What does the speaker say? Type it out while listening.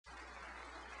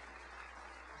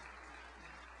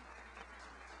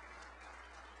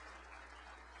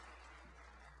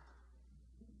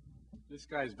This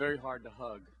guy is very hard to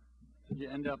hug. You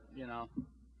end up,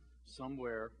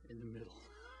 somewhere in the middle.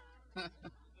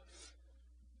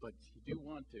 But you do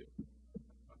want to.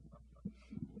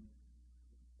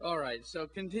 All right, so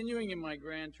continuing in my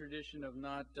grand tradition of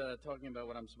not talking about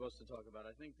what I'm supposed to talk about,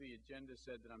 I think the agenda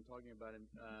said that I'm talking about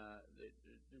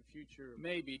the future.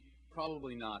 Maybe,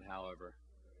 probably not, however.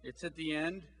 It's at the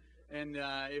end, and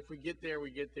if we get there,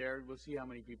 we get there. We'll see how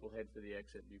many people head for the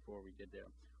exit before we get there.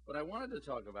 What I wanted to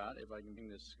talk about, if I can bring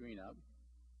this screen up.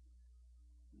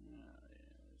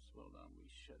 Yes, well done.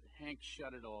 Hank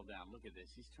shut it all down. Look at this.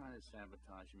 He's trying to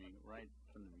sabotage me right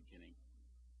from the beginning.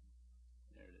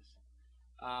 There it is.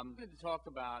 What I wanted to talk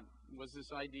about was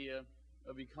this idea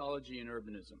of ecology and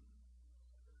urbanism.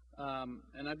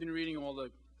 And I've been reading all the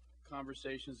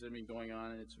conversations that have been going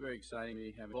on, and it's very exciting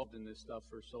to have involved in this stuff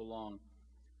for so long.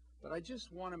 But I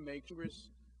just want to make sure Congress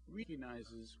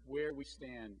recognizes where we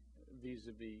stand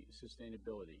vis-a-vis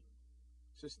sustainability.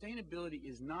 Sustainability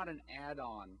is not an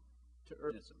add-on to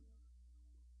urbanism.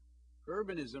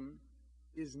 Urbanism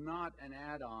is not an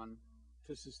add-on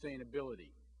to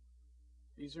sustainability.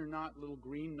 These are not little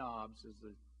green knobs, as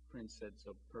the Prince said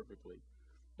so perfectly,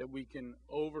 that we can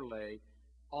overlay,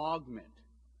 augment.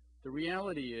 The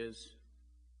reality is,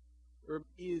 urban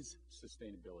is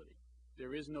sustainability.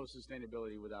 There is no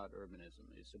sustainability without urbanism.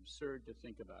 It's absurd to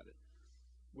think about it.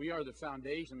 We are the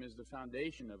foundation, is the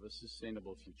foundation of a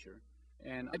sustainable future.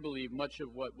 And I believe much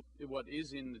of what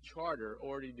is in the Charter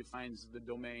already defines the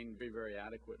domain very, very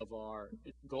adequate of our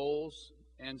goals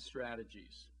and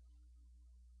strategies.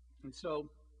 And so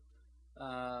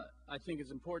I think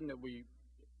it's important that we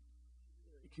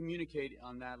communicate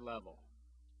on that level,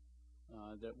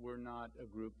 that we're not a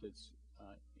group that's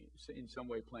in some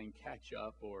way playing catch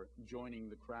up or joining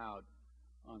the crowd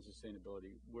on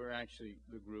sustainability. We're actually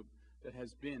the group that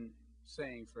has been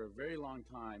saying for a very long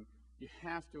time, you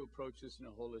have to approach this in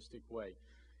a holistic way.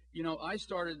 You know, I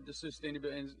started the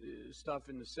sustainability stuff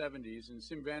in the 70s, and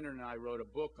Sim Vander and I wrote a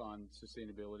book on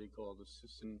sustainability called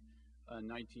in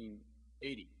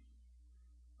 1980.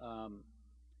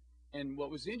 And what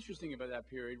was interesting about that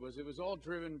period was it was all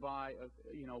driven by,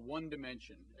 one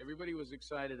dimension. Everybody was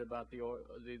excited about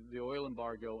the oil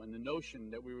embargo and the notion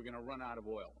that we were going to run out of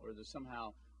oil, or that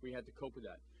somehow we had to cope with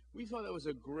that. We thought that was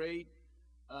a great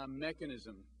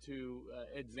mechanism to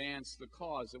advance the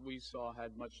cause that we saw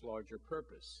had much larger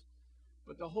purpose.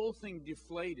 But the whole thing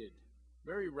deflated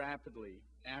very rapidly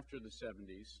after the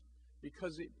 70s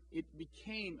because it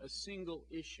became a single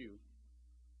issue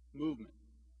movement.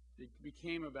 It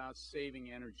became about saving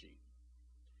energy.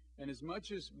 And as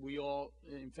much as we all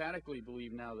emphatically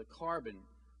believe now that carbon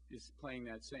is playing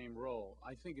that same role,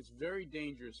 I think it's very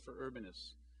dangerous for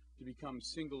urbanists to become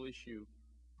single issue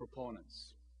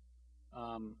proponents.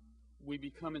 We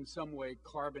become in some way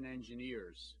carbon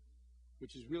engineers,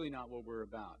 which is really not what we're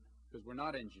about, because we're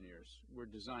not engineers, we're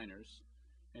designers.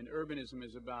 And urbanism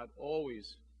is about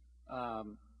always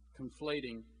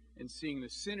conflating and seeing the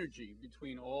synergy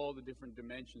between all the different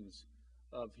dimensions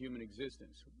of human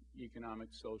existence, economic,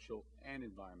 social, and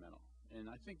environmental. And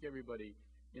I think everybody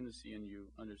in the CNU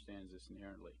understands this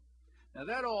inherently. Now,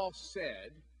 that all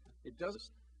said, it does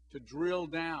to drill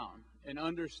down and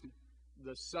understand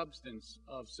the substance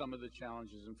of some of the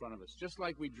challenges in front of us. Just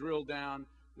like we drill down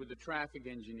with the traffic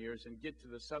engineers and get to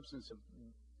the substance of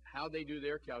how they do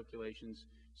their calculations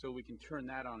so we can turn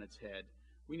that on its head,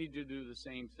 we need to do the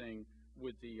same thing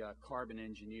with the carbon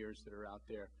engineers that are out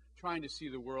there, trying to see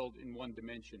the world in one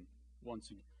dimension once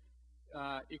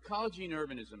again. Ecology and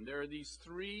urbanism, there are these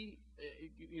three,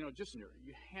 you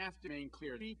have to remain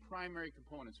clear, three primary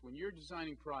components. When you're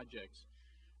designing projects,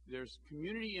 there's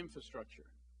community infrastructure,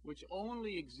 which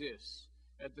only exists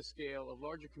at the scale of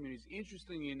larger communities.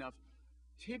 Interestingly enough,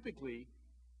 typically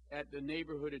at the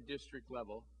neighborhood and district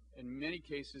level, in many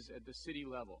cases at the city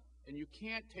level. And you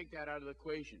can't take that out of the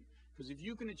equation, because if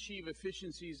you can achieve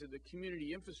efficiencies at the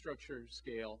community infrastructure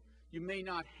scale, you may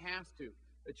not have to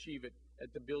achieve it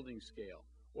at the building scale,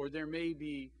 or there may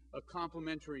be a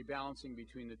complementary balancing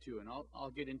between the two, and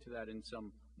I'll get into that in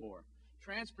some more.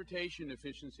 Transportation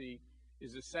efficiency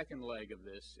is the second leg of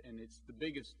this, and it's the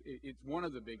biggest, it's one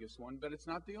of the biggest one, but it's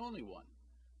not the only one.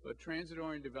 But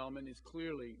transit-oriented development is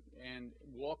clearly, and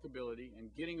walkability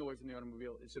and getting away from the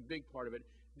automobile, it's a big part of it.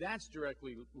 That's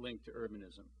directly linked to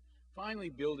urbanism. Finally,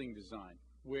 building design,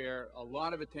 where a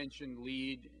lot of attention,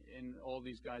 LEED, and all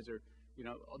these guys are,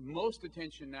 most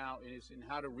attention now is in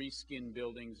how to reskin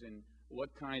buildings and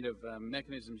what kind of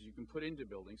mechanisms you can put into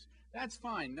buildings. That's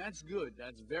fine, that's good,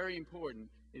 that's very important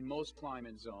in most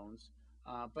climate zones.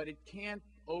 But it can't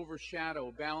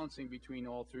overshadow balancing between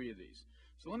all three of these.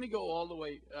 So let me go all the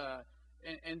way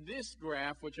And this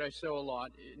graph, which I show a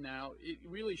lot now, it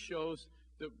really shows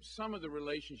some of the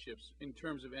relationships in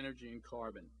terms of energy and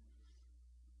carbon.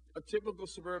 A typical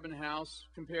suburban house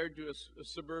compared to a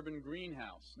suburban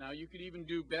greenhouse. Now, you could even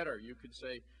do better. You could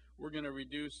say we're going to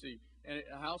reduce the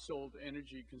household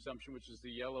energy consumption, which is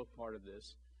the yellow part of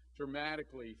this,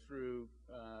 dramatically through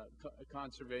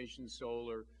conservation,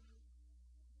 solar,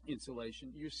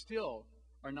 insulation. You still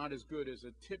are not as good as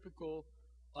a typical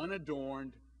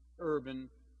unadorned urban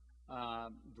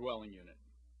dwelling unit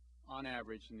on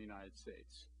average in the United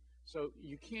States. So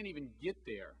you can't even get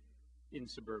there in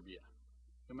suburbia,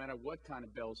 no matter what kind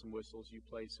of bells and whistles you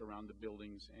place around the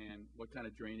buildings and what kind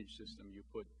of drainage system you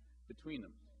put between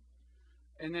them.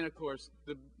 And then, of course,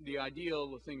 the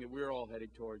ideal, the thing that we're all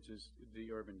headed towards is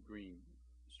the urban green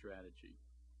strategy.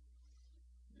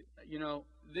 You know,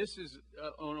 this is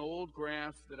an old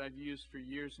graph that I've used for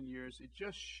years and years. It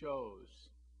just shows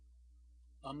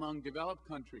among developed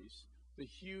countries the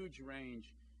huge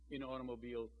range in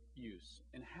automobile use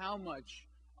and how much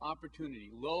opportunity,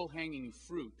 low-hanging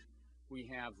fruit we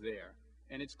have there.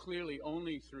 And it's clearly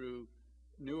only through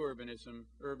new urbanism,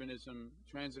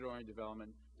 transit-oriented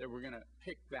development, that we're going to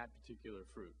pick that particular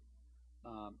fruit.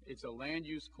 It's a land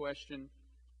use question,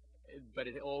 but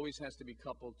it always has to be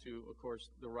coupled to, of course,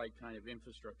 the right kind of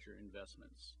infrastructure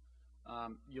investments.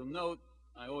 You'll note,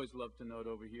 I always love to note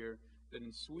over here, that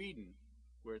in Sweden,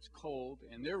 where it's cold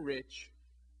and they're rich,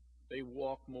 they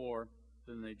walk more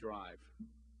than they drive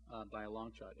by a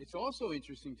long shot. It's also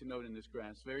interesting to note in this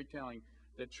graph, it's very telling,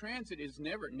 that transit is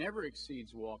never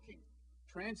exceeds walking.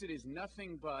 Transit is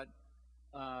nothing but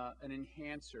an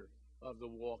enhancer of the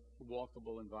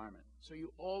walkable environment. So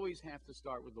you always have to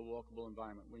start with the walkable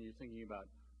environment when you're thinking about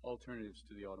alternatives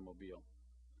to the automobile.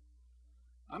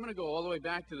 I'm going to go all the way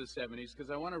back to the 70s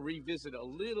because I want to revisit a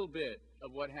little bit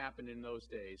of what happened in those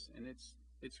days, and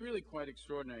it's really quite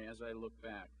extraordinary as I look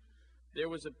back. There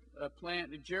was a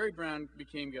plan. Jerry Brown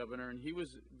became governor, and he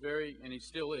was and he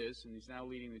still is, and he's now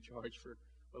leading the charge for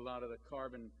a lot of the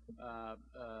carbon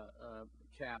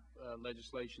cap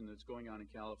legislation that's going on in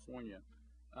California.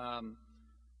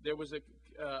 There was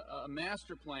a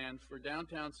master plan for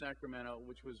downtown Sacramento,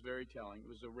 which was very telling. It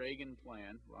was a Reagan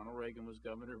plan. Ronald Reagan was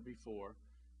governor before.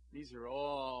 These are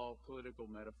all political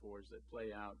metaphors that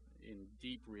play out in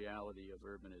deep reality of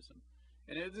urbanism.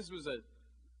 And this was the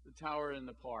Tower in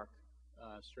the Park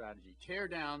strategy. Tear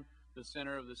down the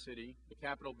center of the city, the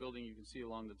Capitol building you can see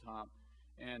along the top,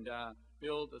 and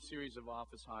build a series of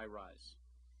office high-rise.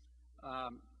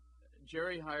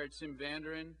 Jerry hired Sim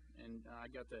Vanderen, and I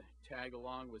got to tag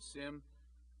along with Sim.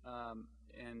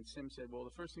 And Sim said, well,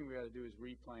 the first thing we got to do is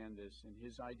replan this. And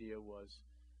his idea was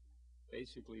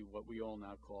basically what we all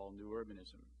now call new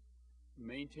urbanism.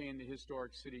 Maintain the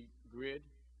historic city grid,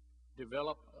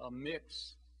 develop a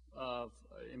mix of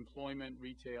employment,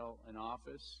 retail, and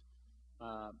office,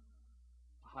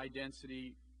 high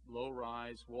density, low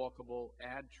rise, walkable,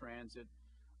 add transit,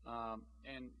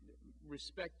 and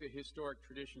respect the historic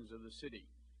traditions of the city.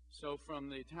 So from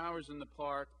the towers in the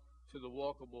park to the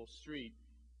walkable street,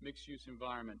 mixed-use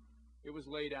environment, it was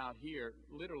laid out here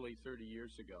literally 30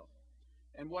 years ago.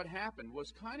 And what happened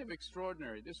was kind of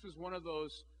extraordinary. This was one of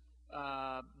those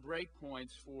break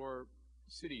points for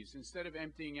cities. Instead of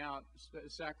emptying out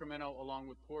Sacramento along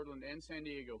with Portland and San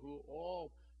Diego, who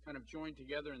all kind of joined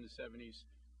together in the 70s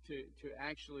to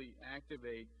actually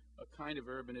activate a kind of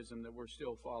urbanism that we're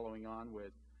still following on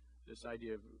with, this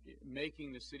idea of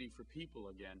making the city for people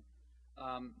again.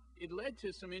 It led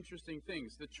to some interesting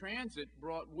things. The transit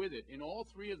brought with it, in all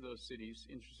three of those cities,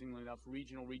 interestingly enough,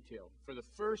 regional retail. For the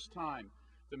first time,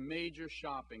 the major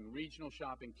shopping, regional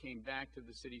shopping, came back to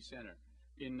the city center.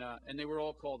 And they were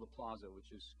all called the Plaza,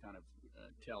 which is kind of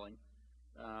telling.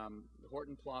 The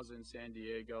Horton Plaza in San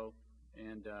Diego,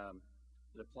 and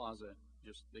the Plaza,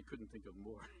 they couldn't think of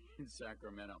more in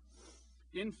Sacramento.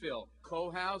 Infill,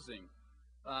 co-housing,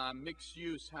 mixed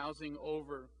use, housing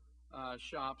over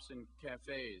shops and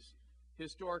cafes.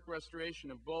 Historic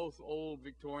restoration of both old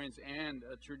Victorians and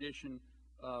a tradition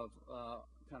of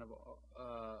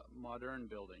modern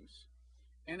buildings.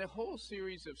 And a whole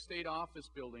series of state office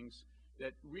buildings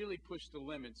that really pushed the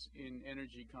limits in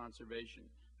energy conservation.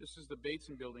 This is the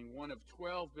Bateson building, one of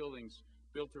 12 buildings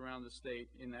built around the state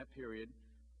in that period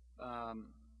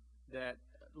that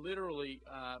literally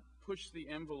pushed the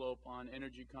envelope on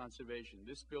energy conservation.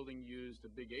 This building used a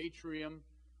big atrium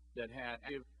that had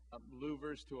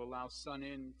louvers to allow sun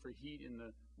in for heat in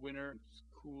the winter, it's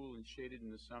cool and shaded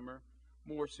in the summer.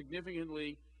 More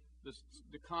significantly,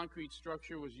 the concrete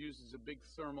structure was used as a big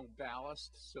thermal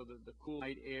ballast so that the cool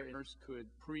night airs could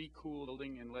pre-cool the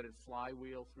building and let it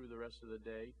flywheel through the rest of the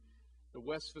day. The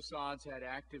west facades had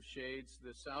active shades.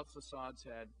 The south facades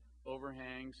had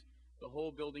overhangs. The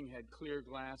whole building had clear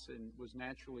glass and was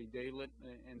naturally daylit,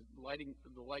 and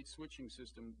the light switching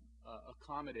system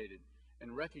accommodated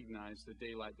and recognized the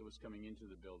daylight that was coming into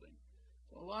the building.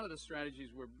 So a lot of the strategies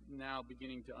we're now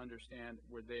beginning to understand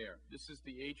were there. This is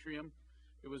the atrium.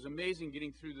 It was amazing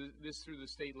getting through the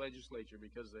state legislature,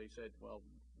 because they said, well,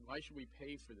 why should we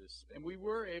pay for this? And we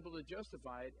were able to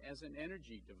justify it as an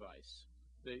energy device.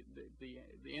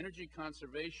 The energy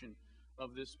conservation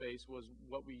of this space was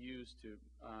what we used to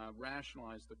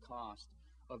rationalize the cost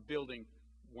of building,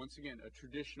 once again, a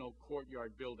traditional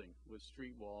courtyard building with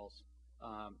street walls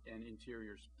and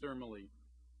interiors thermally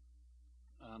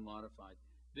modified.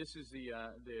 This is the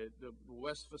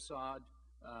west facade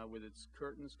with its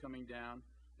curtains coming down,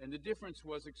 and the difference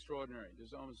was extraordinary.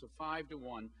 There's almost a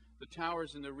 5-to-1. The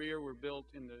towers in the rear were built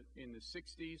in the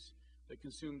 60s. They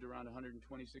consumed around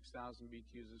 126,000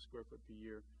 BTUs a square foot per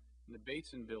year. And the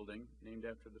Bateson building, named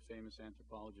after the famous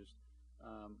anthropologist,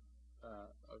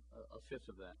 a fifth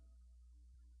of that.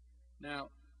 Now,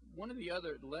 one of the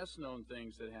other less known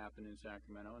things that happened in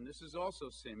Sacramento, and this is also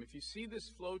SIM, if you see this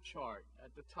flow chart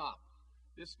at the top,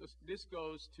 this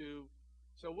goes to,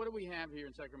 so what do we have here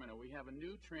in Sacramento? We have a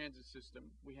new transit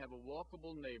system. We have a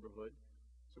walkable neighborhood.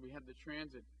 So we have the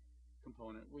transit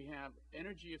component. We have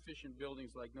energy efficient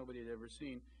buildings like nobody had ever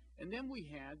seen. And then we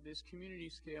had this community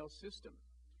scale system.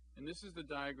 And this is the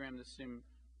diagram that Sim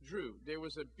drew. There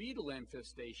was a beetle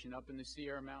infestation up in the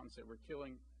Sierra Mountains that were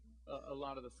killing a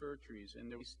lot of the fir trees, and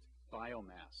there was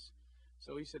biomass.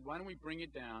 So he said, why don't we bring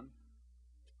it down,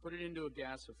 put it into a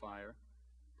gasifier,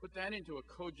 put that into a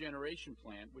cogeneration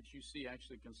plant, which you see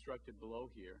actually constructed below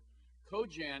here.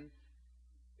 Cogen,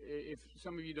 if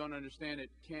some of you don't understand it,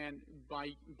 can,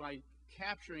 by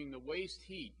capturing the waste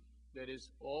heat that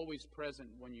is always present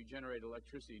when you generate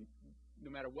electricity, no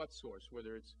matter what source,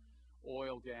 whether it's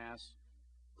oil, gas,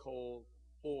 coal,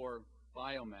 or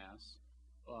biomass,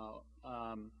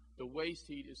 the waste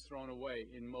heat is thrown away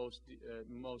in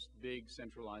most big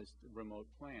centralized remote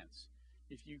plants.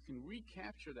 If you can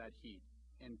recapture that heat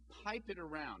and pipe it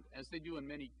around, as they do in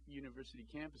many university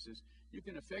campuses, you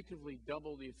can effectively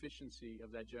double the efficiency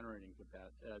of that generating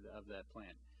of that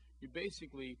plant. You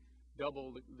basically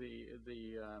double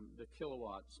the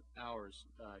kilowatts hours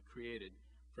created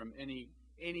from any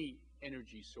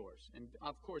energy source. And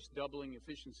of course, doubling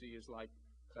efficiency is like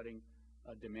cutting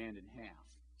demand in half.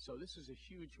 So this is a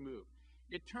huge move.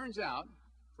 It turns out,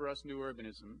 for us new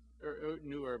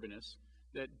urbanists,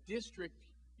 that district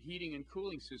heating and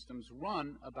cooling systems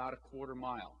run about a quarter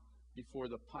mile before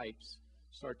the pipes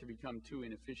start to become too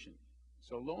inefficient.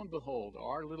 So lo and behold,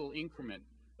 our little increment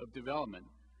of development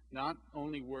not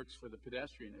only works for the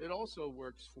pedestrian, it also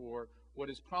works for what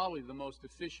is probably the most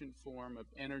efficient form of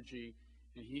energy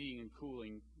and heating and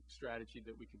cooling strategy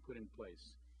that we can put in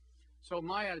place. So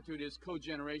my attitude is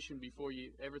cogeneration before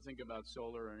you ever think about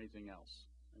solar or anything else.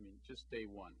 I mean, just day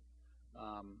one.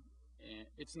 And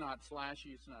it's not flashy,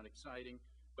 it's not exciting,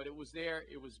 but it was there,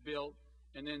 it was built,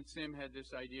 and then Sim had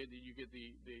this idea that you get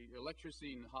the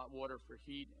electricity and hot water for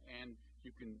heat, and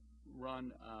you can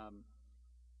run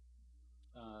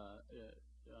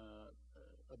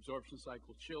absorption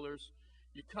cycle chillers.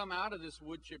 You come out of this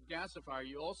wood chip gasifier,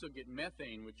 you also get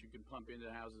methane, which you can pump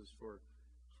into houses for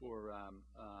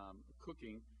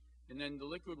cooking, and then the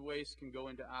liquid waste can go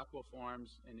into aqua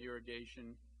farms and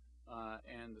irrigation,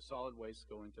 and the solid waste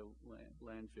go into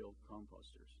landfill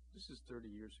composters. This is 30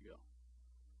 years ago.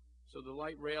 So the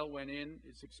light rail went in.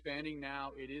 It's expanding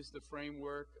now. It is the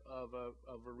framework of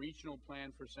a regional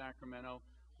plan for Sacramento,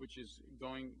 which is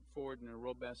going forward in a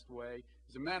robust way.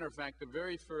 As a matter of fact, the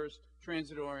very first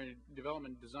transit-oriented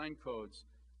development design codes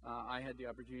I had the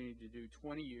opportunity to do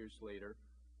 20 years later.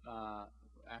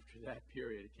 After that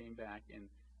period, it came back, and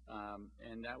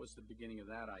that was the beginning of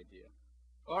that idea.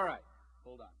 All right,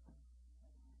 hold on.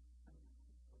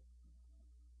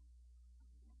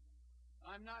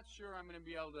 I'm not sure I'm going to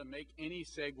be able to make any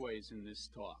segues in this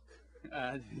talk,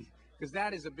 because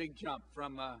that is a big jump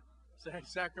from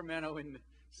Sacramento in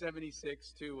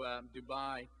 '76 to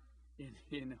Dubai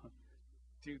in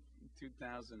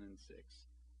 2006.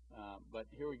 But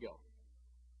here we go.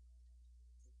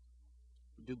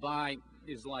 Dubai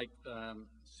is like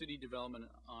city development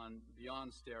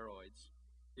beyond steroids.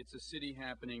 It's a city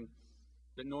happening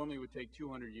that normally would take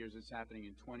 200 years. It's happening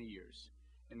in 20 years.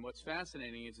 And what's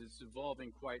fascinating is it's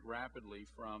evolving quite rapidly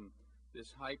from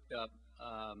this hyped up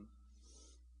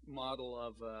model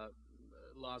of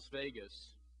Las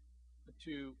Vegas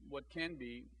to what can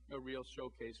be a real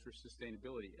showcase for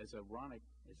sustainability, as ironic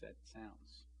as that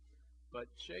sounds. But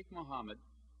Sheikh Mohammed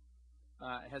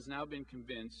has now been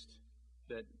convinced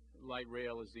that light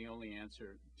rail is the only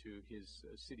answer to his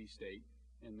city-state,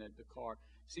 and that the car.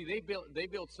 See, they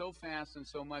built so fast and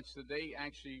so much that they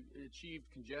actually achieved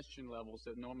congestion levels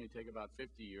that normally take about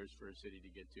 50 years for a city to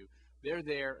get to. They're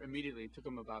there immediately. It took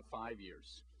them about 5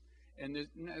 years, and there's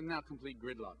now complete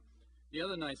gridlock. The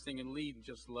other nice thing, and Lee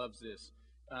just loves this,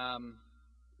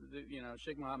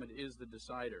 Sheikh Mohammed is the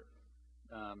decider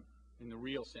in the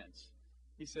real sense.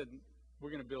 He said, we're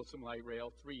going to build some light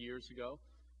rail 3 years ago.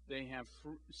 They have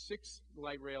 6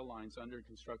 light rail lines under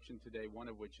construction today, one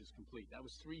of which is complete. That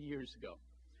was 3 years ago.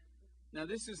 Now,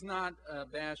 this is not a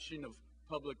bastion of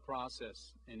public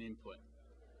process and input,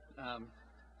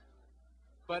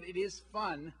 but it is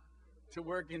fun to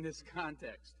work in this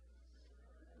context.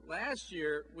 Last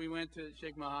year, we went to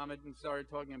Sheikh Mohammed and started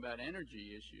talking about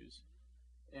energy issues,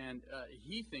 and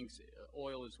he thinks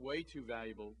oil is way too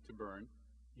valuable to burn.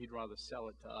 He'd rather sell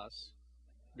it to us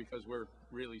because we're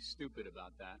really stupid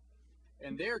about that.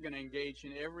 And they're going to engage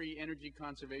in every energy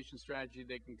conservation strategy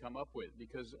they can come up with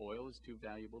because oil is too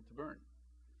valuable to burn.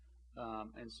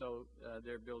 And so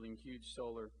they're building huge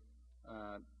solar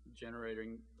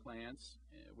generating plants,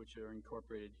 which are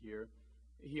incorporated here.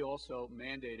 He also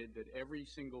mandated that every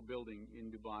single building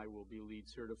in Dubai will be LEED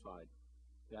certified.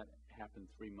 That happened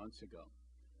 3 months ago.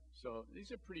 So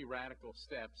these are pretty radical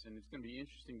steps, and it's going to be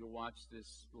interesting to watch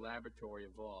this laboratory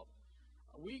evolve.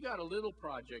 We got a little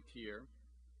project here,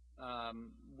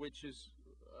 which is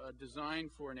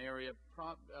designed for an area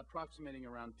approximating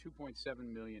around 2.7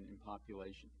 million in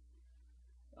population.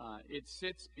 It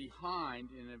sits behind,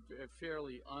 in a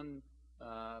fairly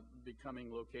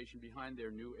unbecoming location, behind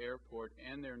their new airport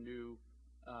and their new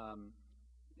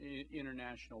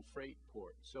international freight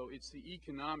port. So it's the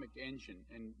economic engine,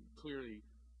 and clearly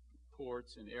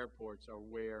ports and airports are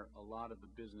where a lot of the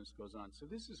business goes on. So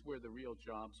this is where the real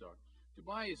jobs are.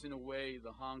 Dubai is, in a way,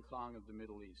 the Hong Kong of the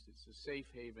Middle East. It's a safe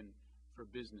haven for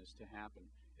business to happen.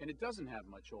 And it doesn't have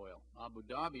much oil. Abu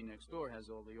Dhabi next door has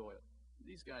all the oil.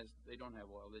 These guys, they don't have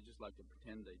oil. They just like to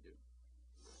pretend they do.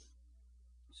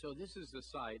 So this is the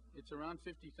site. It's around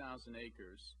 50,000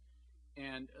 acres.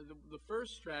 And the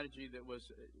first strategy that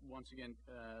was, once again,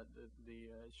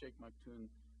 Sheikh Maktoum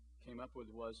came up with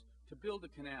was to build a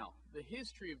canal. The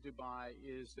history of Dubai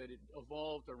is that it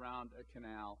evolved around a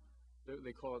canal.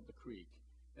 They call it the creek.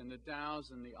 And the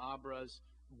dhows and the abras,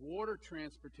 water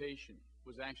transportation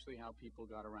was actually how people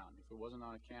got around. If it wasn't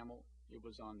on a camel, it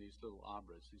was on these little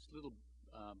abras, these little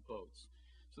boats.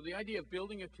 So the idea of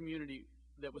building a community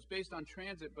that was based on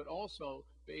transit, but also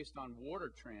based on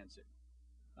water transit,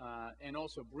 and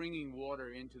also bringing water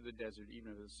into the desert,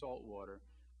 even if it's salt water,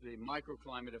 the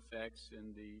microclimate effects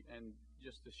and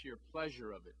just the sheer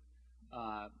pleasure of it,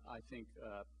 I think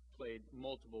played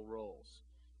multiple roles.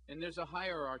 And there's a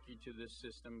hierarchy to this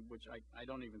system, which I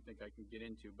don't even think I can get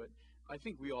into, but I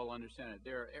think we all understand it.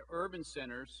 There are urban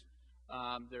centers,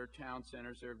 there are town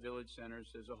centers, there are village centers.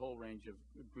 There's a whole range of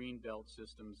green belt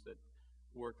systems that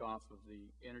work off of the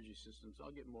energy systems.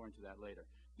 I'll get more into that later.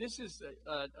 This is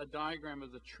a diagram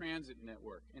of the transit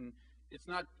network, and it's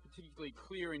not particularly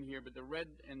clear in here, but the red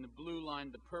and the blue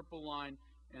line, the purple line,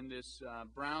 and this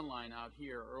brown line out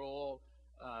here are all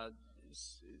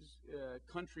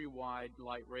countrywide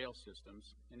light rail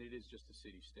systems, and it is just a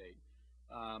city-state.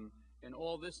 And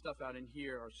all this stuff out in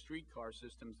here are streetcar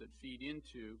systems that feed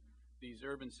into these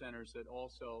urban centers that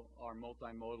also are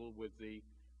multimodal with the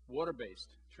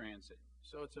water-based transit.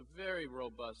 So it's a very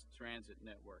robust transit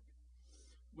network.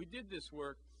 We did this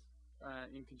work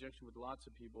in conjunction with lots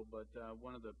of people, but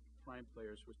one of the prime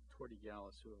players was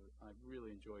Tortigalis, who I've really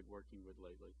enjoyed working with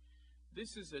lately.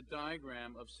 This is a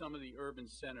diagram of some of the urban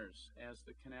centers as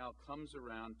the canal comes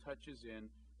around, touches in,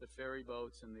 the ferry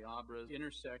boats and the abras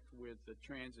intersect with the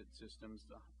transit systems,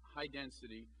 the high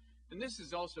density. And this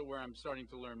is also where I'm starting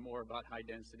to learn more about high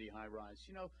density, high rise.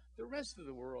 You know, the rest of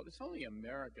the world, it's only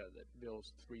America that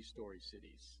builds 3-story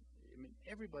cities. I mean,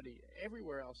 everybody,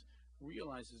 everywhere else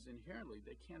realizes inherently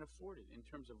they can't afford it in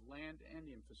terms of land and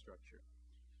infrastructure.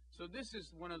 So this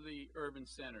is one of the urban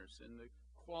centers, and the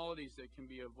qualities that can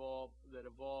be evolve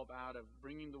out of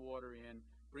bringing the water in,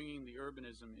 bringing the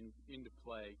urbanism into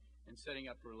play, and setting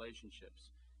up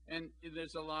relationships. And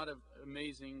there's a lot of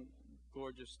amazing,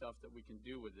 gorgeous stuff that we can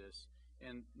do with this.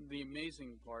 And the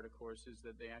amazing part, of course, is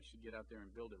that they actually get out there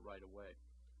and build it right away.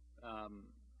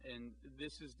 And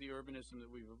this is the urbanism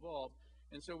that we've evolved.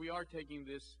 And so we are taking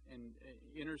this and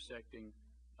intersecting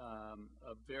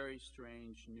a very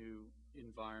strange new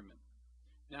environment.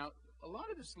 Now, a lot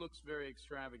of this looks very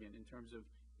extravagant in terms of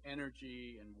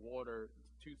energy and water,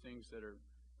 two things that are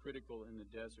critical in the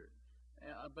desert.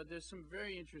 But there's some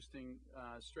very interesting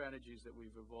strategies that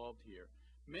we've evolved here.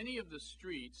 Many of the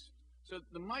streets So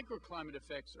the microclimate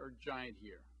effects are giant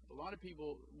here. A lot of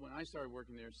people, when I started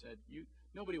working there, said,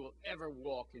 nobody will ever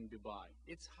walk in Dubai.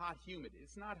 It's hot, humid.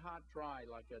 It's not hot, dry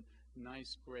like a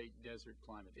nice, great desert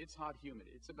climate. It's hot, humid.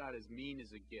 It's about as mean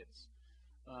as it gets.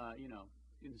 You know,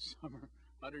 in the summer,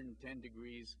 110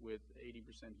 degrees with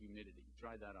 80% humidity.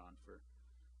 Try that on for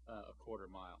a quarter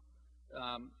mile.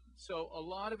 So a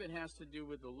lot of it has to do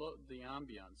with the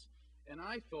ambience. And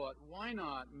I thought, why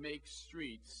not make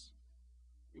streets,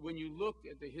 when you look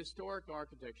at the historic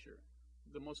architecture,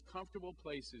 the most comfortable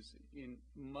places in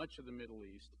much of the Middle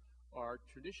East are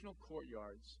traditional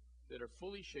courtyards that are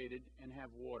fully shaded and have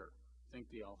water. Think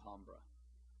the Alhambra.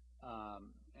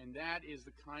 And that is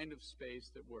the kind of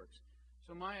space that works.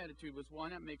 So my attitude was, why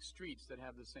not make streets that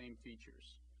have the same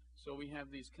features? So we have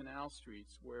these canal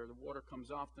streets where the water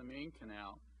comes off the main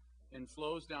canal and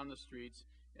flows down the streets.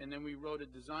 And then we wrote a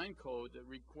design code that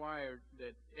required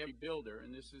that every builder,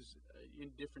 and this is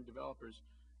in different developers,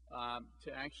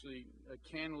 to actually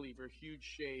cantilever huge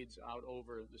shades out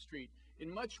over the street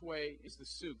in much way as the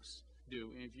souks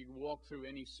do. And if you walk through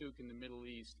any souk in the Middle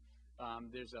East,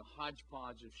 there's a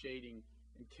hodgepodge of shading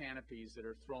and canopies that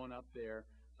are thrown up there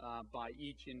by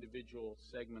each individual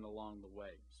segment along the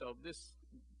way. So this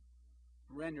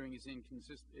rendering is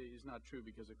not true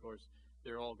because, of course,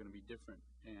 they're all going to be different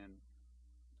and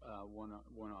one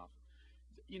off.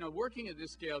 You know, working at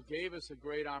this scale gave us a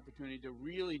great opportunity to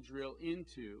really drill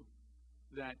into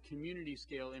that community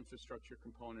scale infrastructure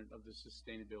component of the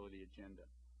sustainability agenda.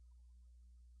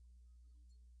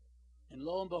 And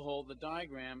lo and behold, the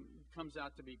diagram comes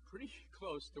out to be pretty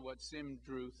close to what Sim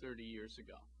drew 30 years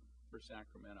ago for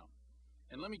Sacramento.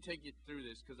 And let me take you through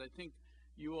this because I think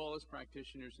you all as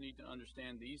practitioners need to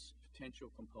understand these potential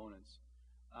components.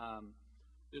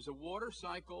 There's a water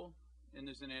cycle and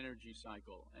there's an energy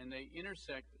cycle, and they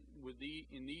intersect with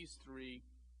in these three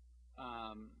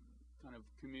kind of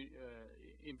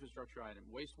infrastructure items: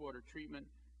 wastewater treatment,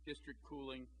 district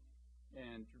cooling,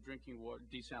 and drinking water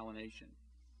desalination.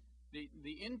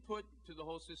 The input to the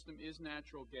whole system is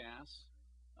natural gas.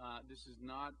 This is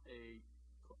not a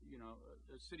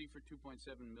city for 2.7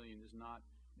 million is not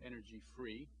energy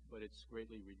free, but it's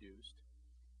greatly reduced.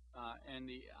 And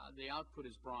the output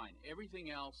is brine. Everything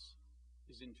else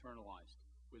is internalized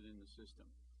within the system.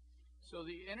 So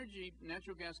the energy,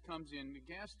 natural gas comes in, the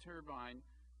gas turbine,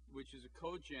 which is a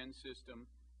cogen system,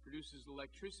 produces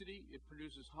electricity, it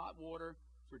produces hot water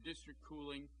for district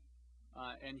cooling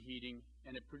and heating,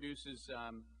 and it produces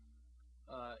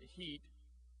heat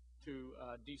to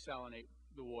desalinate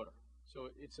the water. So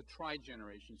it's a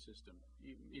tri-generation system,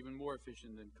 even more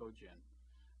efficient than cogen.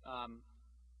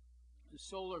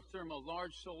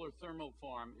 Large solar thermal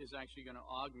farm is actually going to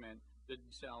augment the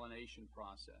desalination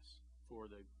process for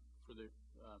the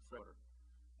fresh water.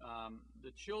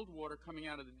 The chilled water coming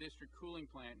out of the district cooling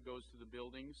plant goes to the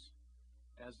buildings,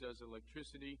 as does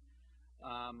electricity.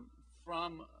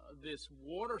 From this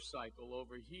water cycle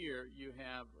over here, you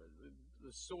have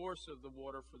the source of the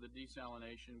water for the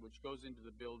desalination, which goes into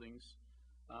the buildings,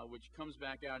 which comes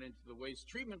back out into the waste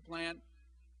treatment plant.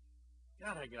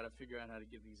 God, I got to figure out how to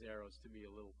get these arrows to be a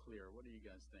little clearer. What do you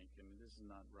guys think? I mean, this is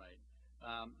not right.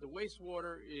 The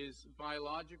wastewater is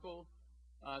biological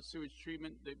sewage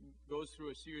treatment that goes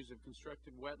through a series of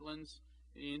constructed wetlands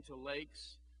into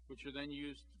lakes, which are then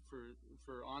used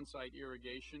for on-site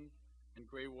irrigation and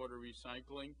gray water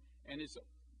recycling, and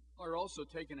are also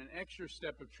taking an extra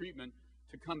step of treatment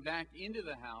to come back into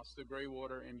the house, the gray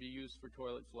water, and be used for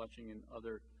toilet flushing and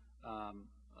other,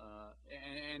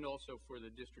 and also for the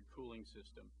district cooling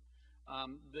system.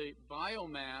 The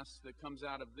biomass that comes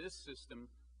out of this system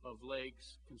of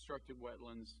lakes, constructed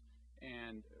wetlands,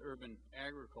 and urban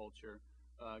agriculture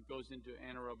goes into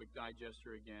anaerobic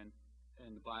digester again,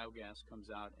 and the biogas comes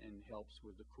out and helps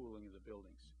with the cooling of the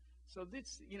buildings. So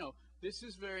this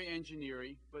is very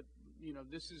engineering, but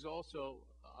this is also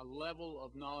a level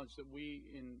of knowledge that we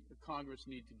in Congress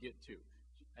need to get to.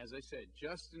 As I said,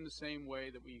 just in the same way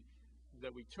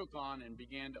that we took on and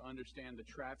began to understand the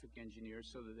traffic engineers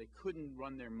so that they couldn't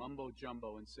run their mumbo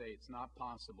jumbo and say it's not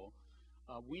possible.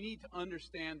 We need to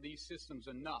understand these systems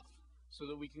enough so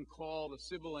that we can call the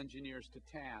civil engineers to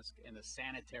task and the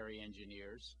sanitary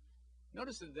engineers.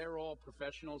 Notice that they're all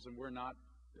professionals and we're not.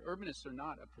 Urbanists are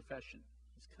not a profession.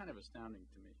 It's kind of astounding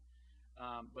to me.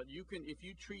 But you can, if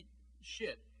you treat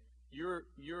shit,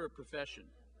 you're a profession.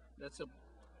 That's a,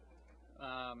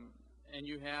 and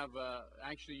you have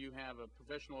actually you have a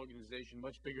professional organization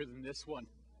much bigger than this one.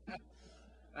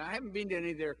 I haven't been to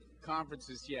any of their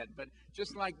conferences yet, but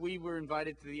just like we were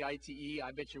invited to the ITE,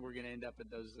 I bet you we're going to end up at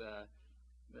those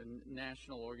the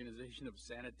National Organization of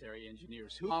Sanitary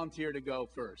Engineers. Who volunteered to go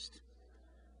first?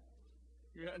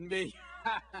 Yeah, and me.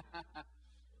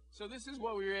 So this is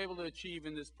what we were able to achieve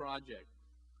in this project.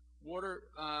 Water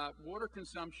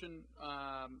consumption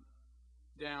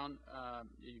down.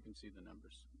 You can see the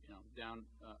numbers. You know, down.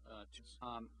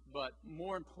 But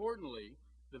more importantly,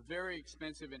 the very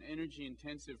expensive and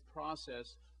energy-intensive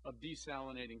process of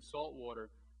desalinating salt water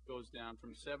goes down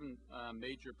from 7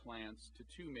 major plants to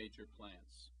 2 major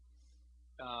plants.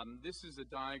 This is a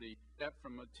diagram that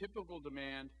from a typical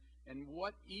demand and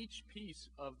what each piece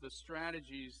of the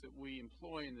strategies that we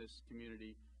employ in this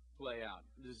community play out.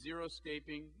 The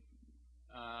zero-scaping,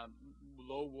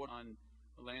 low water on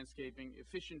landscaping,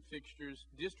 efficient fixtures,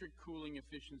 district cooling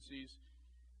efficiencies,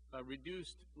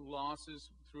 reduced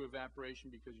losses through evaporation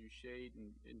because you shade,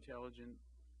 and intelligent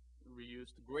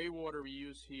reuse. Gray water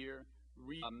reuse here.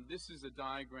 This is a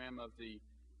diagram of the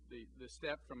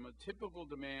step from a typical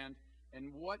demand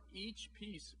and what each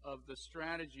piece of the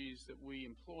strategies that we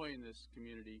employ in this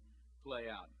community play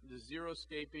out. The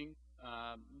zero-scaping,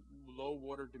 low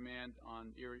water demand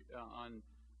on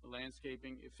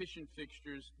landscaping, efficient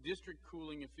fixtures, district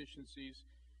cooling efficiencies,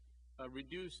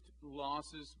 reduced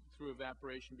losses through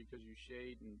evaporation because you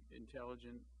shade, and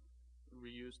intelligent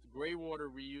reuse. Gray water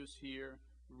reuse here,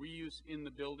 reuse in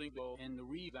the building, and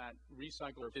that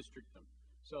recycle or district them.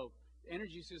 So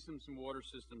energy systems and water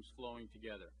systems flowing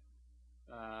together.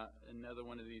 Another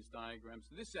one of these diagrams.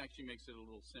 This actually makes it a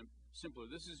little simpler.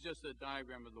 This is just a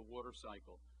diagram of the water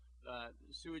cycle.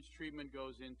 Sewage treatment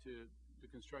goes into the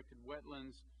constructed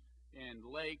wetlands and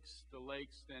lakes. The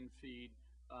lakes then feed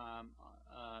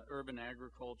urban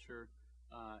agriculture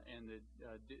and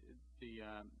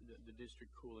the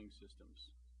district cooling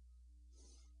systems.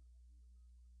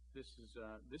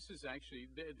 This is actually,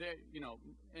 you know,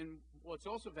 and what's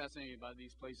also fascinating about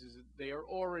these places is they are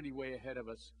already way ahead of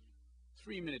us.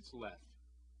 3 minutes left.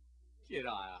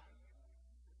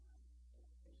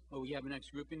 Oh, we have an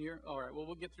next group in here? All right, well,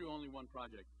 we'll get through only one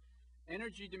project.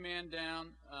 Energy demand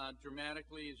down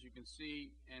dramatically, as you can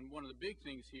see, and one of the big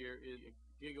things here is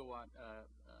gigawatt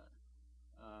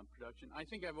production. I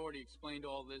think I've already explained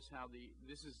all this, how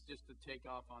this is just a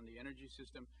takeoff on the energy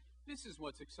system. This is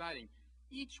what's exciting.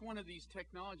 Each one of these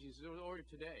technologies is already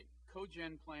today.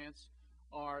 Cogen plants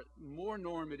are more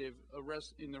normative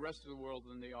in the rest of the world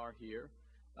than they are here.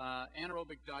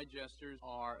 Anaerobic digesters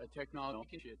are a technology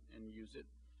you can and use it.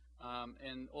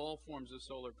 And all forms of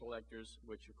solar collectors,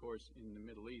 which of course in the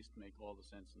Middle East make all the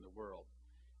sense in the world.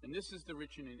 And this is the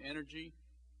riching in energy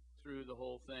through the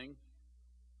whole thing.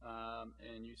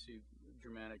 And you see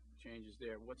dramatic changes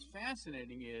there. What's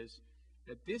fascinating is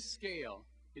at this scale,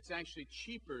 it's actually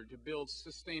cheaper to build a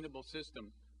sustainable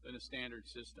system than a standard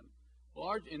system.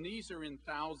 And these are in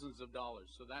thousands of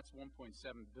dollars, so that's $1.7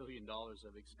 billion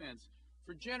of expense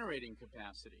for generating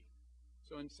capacity.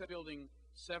 So instead of building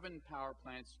 7 power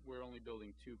plants, we're only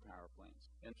building 2 power plants.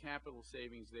 And capital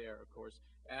savings there, of course,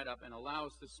 add up and allow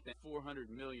us to spend $400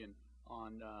 million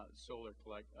on a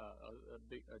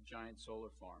giant solar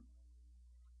farm.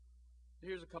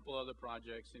 Here's a couple other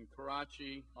projects. In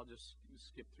Karachi, I'll just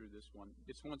skip through this one.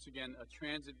 It's once again a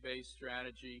transit-based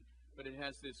strategy, but it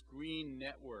has this green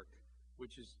network,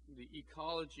 which is the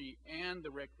ecology and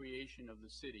the recreation of the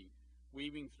city,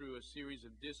 weaving through a series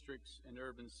of districts and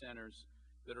urban centers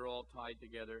that are all tied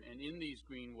together. And in these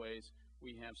greenways,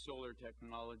 we have solar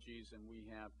technologies, and we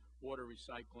have water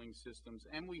recycling systems,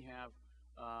 and we have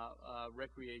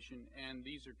recreation, and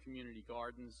these are community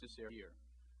gardens this area here.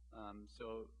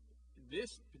 So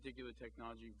this particular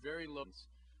technology, very low,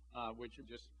 which are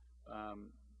just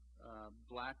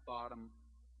black bottom,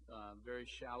 very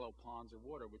shallow ponds of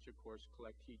water, which of course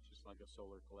collect heat just like a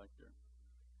solar collector.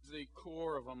 This is the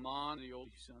core of Amman, the old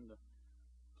sun, the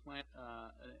plant,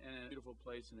 and a beautiful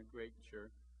place and a great nature,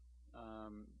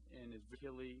 and it's a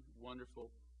hilly,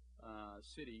 wonderful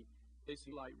city.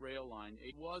 Facing light rail line.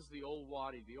 It was the old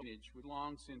Wadi, the orphanage, which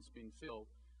long since been filled.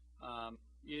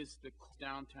 Is the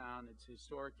downtown, its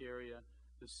historic area,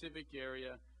 the civic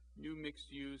area, new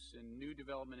mixed use and new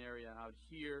development area out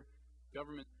here,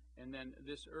 government. And then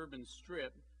this urban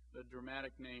strip, the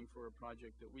dramatic name for a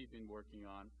project that we've been working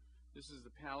on. This is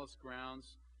the palace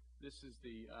grounds. This is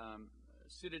the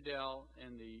citadel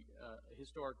and the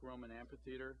historic Roman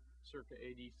amphitheater, circa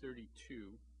AD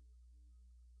 32.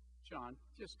 John,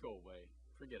 just go away.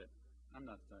 Forget it. I'm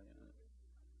not telling you.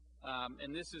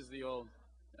 And this is the old.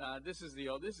 This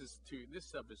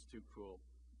stuff is too cool.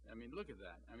 I mean, look at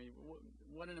that. I mean,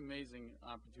 what an amazing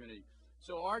opportunity.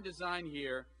 So our design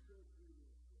here.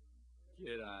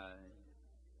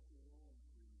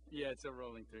 Yeah, it's a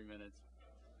rolling 3 minutes.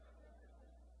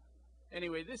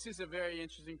 Anyway, this is a very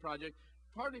interesting project.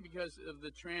 partly because of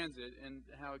the transit and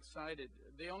how excited,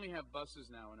 they only have buses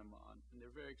now in Amman, and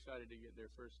they're very excited to get their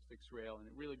first fixed rail, and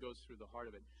it really goes through the heart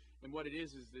of it. And what it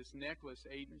is this necklace,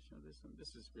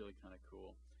 this is really kind of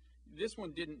cool. This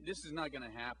one didn't, this is not going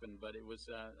to happen, but it was,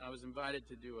 I was invited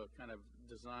to do a kind of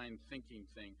design thinking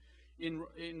thing.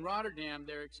 In Rotterdam,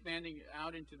 they're expanding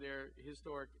out into their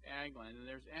historic ag land, and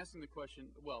they're asking the question,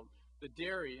 well, the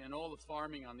dairy and all the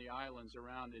farming on the islands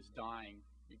around is dying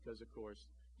because, of course,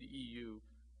 the EU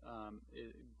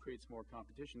it creates more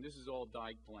competition. This is all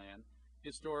dike land.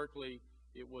 Historically,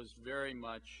 it was very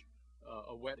much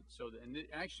a wet,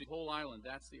 actually the whole island,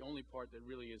 that's the only part that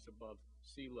really is above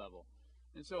sea level.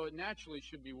 And so it naturally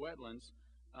should be wetlands,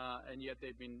 and yet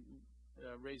they've been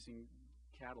raising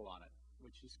cattle on it,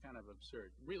 which is kind of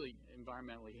absurd, really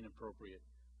environmentally inappropriate.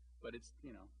 But it's,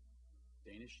 you know,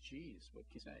 Danish cheese, what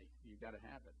can you say? You've got to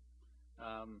have it.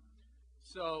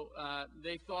 So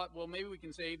they thought, well, maybe we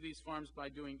can save these farms by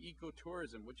doing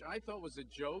ecotourism, which I thought was a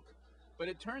joke, but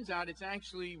it turns out it's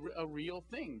actually a real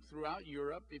thing. Throughout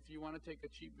Europe, if you want to take a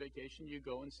cheap vacation, you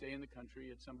go and stay in the country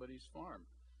at somebody's farm.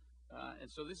 And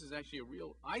so this is actually a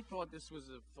real, I thought this was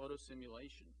a photo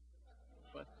simulation,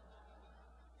 but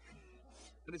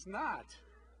it's not.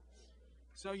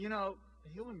 So, you know,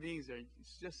 human beings are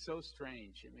just so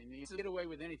strange. I mean, they get away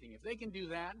with anything. If they can do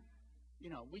that, you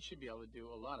know, we should be able to do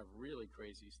a lot of really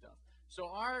crazy stuff. So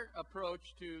our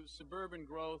approach to suburban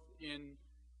growth in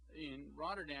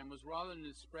Rotterdam was, rather than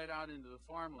to spread out into the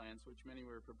farmlands, which many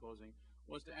were proposing,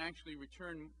 was to actually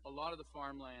return a lot of the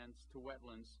farmlands to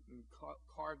wetlands and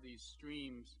carve these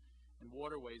streams and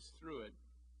waterways through it,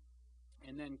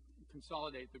 and then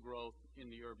consolidate the growth in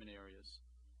the urban areas.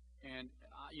 And,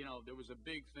 you know, there was a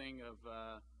big thing of,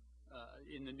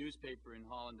 in the newspaper in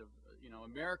Holland, of, you know,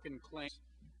 American claims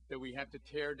that we have to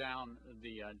tear down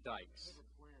the dikes.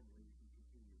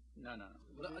 No.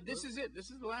 This is it. This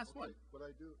is the last one. But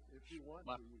I do, if you want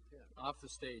to, you can. Off the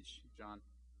stage, John.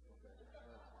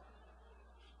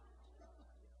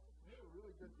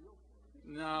 Really good deal for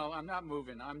you. No, I'm not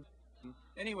moving.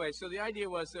 Anyway, so the idea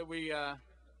was that we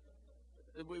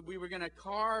were going to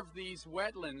carve these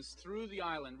wetlands through the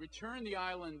island, return the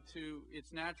island to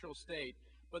its natural state,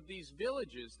 but these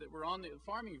villages that were on the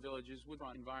farming villages with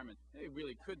the environment, they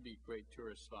really could be great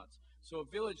tourist spots. So a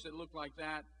village that looked like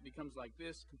that becomes like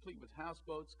this, complete with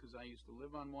houseboats, because I used to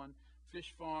live on one,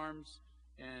 fish farms,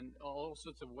 and all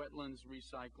sorts of wetlands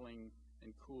recycling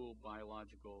and cool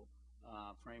biological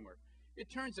framework. It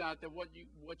turns out that what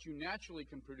you naturally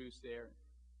can produce there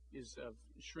is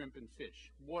shrimp and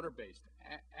fish, water-based.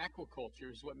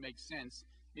 Aquaculture is what makes sense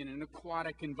in an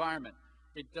aquatic environment.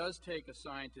 It does take a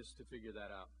scientist to figure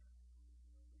that out.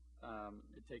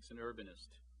 It takes an urbanist.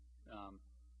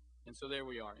 And so there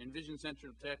we are. Envisioned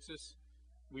Central Texas,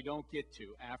 we don't get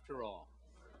to, after all.